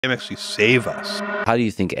They actually save us. How do you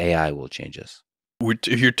think AI will change us?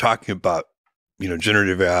 If you're talking about,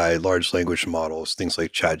 generative AI, large language models, things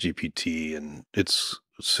like ChatGPT and its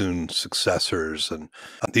soon successors, and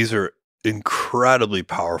these are incredibly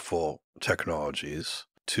powerful technologies.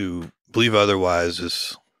 To believe otherwise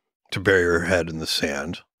is to bury your head in the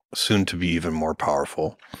sand, soon to be even more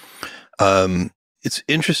powerful. It's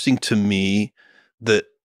interesting to me that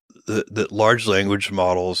that large language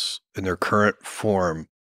models in their current form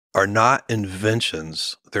are not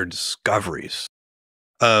inventions, they're discoveries.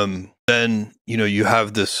 Then, you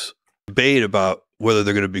have this debate about whether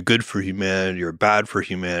they're going to be good for humanity or bad for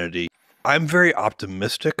humanity. I'm very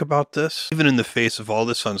optimistic about this. Even in the face of all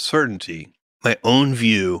this uncertainty, my own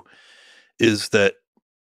view is that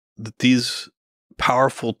these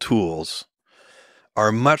powerful tools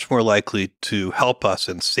are much more likely to help us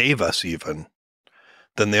and save us even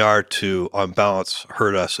than they are to, on balance,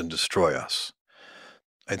 hurt us and destroy us.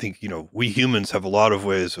 I think, we humans have a lot of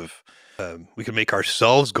ways of, we can make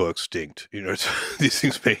ourselves go extinct. These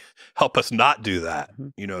things may help us not do that,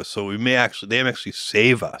 so they may actually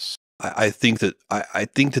save us. I think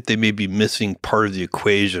that they may be missing part of the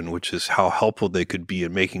equation, which is how helpful they could be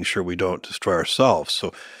in making sure we don't destroy ourselves.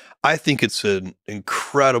 So I think it's an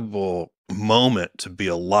incredible moment to be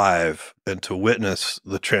alive and to witness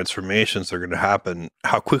the transformations that are going to happen.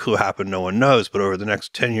 How quickly it will happen, no one knows. But over the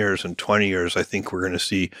next 10 years and 20 years, I think we're going to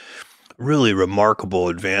see really remarkable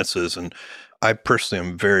advances. And I personally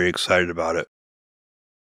am very excited about it.